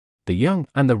The Young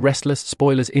and the Restless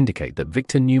spoilers indicate that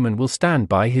Victor Newman will stand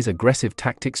by his aggressive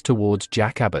tactics towards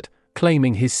Jack Abbott,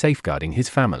 claiming he's safeguarding his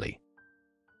family.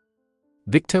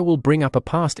 Victor will bring up a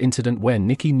past incident where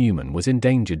Nikki Newman was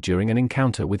endangered during an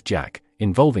encounter with Jack,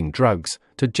 involving drugs,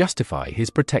 to justify his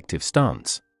protective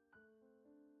stance.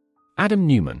 Adam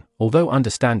Newman, although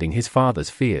understanding his father's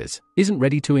fears, isn't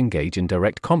ready to engage in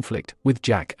direct conflict with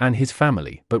Jack and his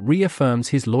family but reaffirms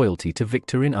his loyalty to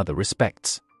Victor in other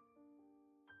respects.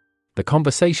 The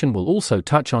conversation will also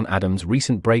touch on Adam's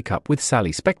recent breakup with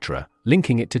Sally Spectra,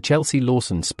 linking it to Chelsea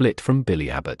Lawson's split from Billy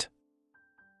Abbott.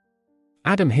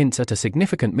 Adam hints at a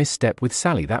significant misstep with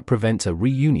Sally that prevents a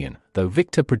reunion, though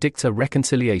Victor predicts a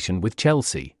reconciliation with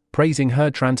Chelsea, praising her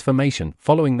transformation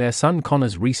following their son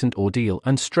Connor's recent ordeal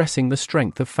and stressing the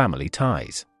strength of family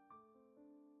ties.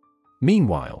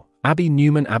 Meanwhile, Abby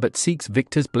Newman Abbott seeks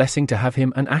Victor's blessing to have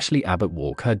him and Ashley Abbott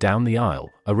walk her down the aisle,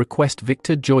 a request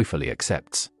Victor joyfully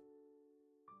accepts.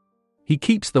 He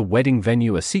keeps the wedding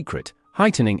venue a secret,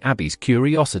 heightening Abby's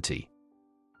curiosity.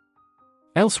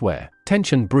 Elsewhere,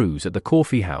 tension brews at the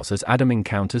coffee house as Adam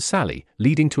encounters Sally,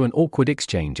 leading to an awkward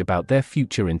exchange about their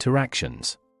future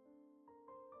interactions.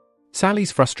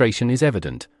 Sally's frustration is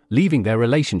evident, leaving their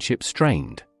relationship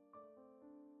strained.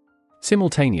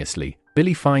 Simultaneously,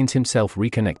 Billy finds himself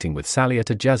reconnecting with Sally at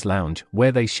a jazz lounge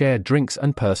where they share drinks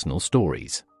and personal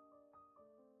stories.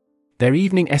 Their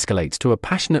evening escalates to a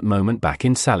passionate moment back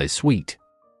in Sally's suite.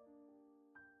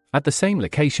 At the same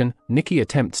location, Nikki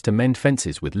attempts to mend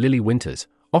fences with Lily Winters,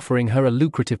 offering her a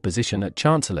lucrative position at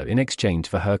Chancellor in exchange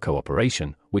for her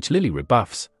cooperation, which Lily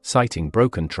rebuffs, citing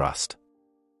broken trust.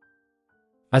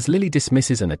 As Lily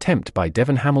dismisses an attempt by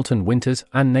Devon Hamilton Winters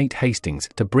and Nate Hastings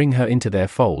to bring her into their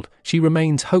fold, she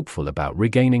remains hopeful about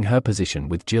regaining her position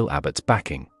with Jill Abbott's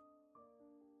backing.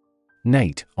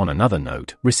 Nate, on another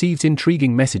note, receives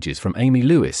intriguing messages from Amy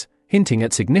Lewis, hinting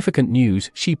at significant news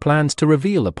she plans to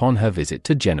reveal upon her visit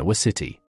to Genoa City.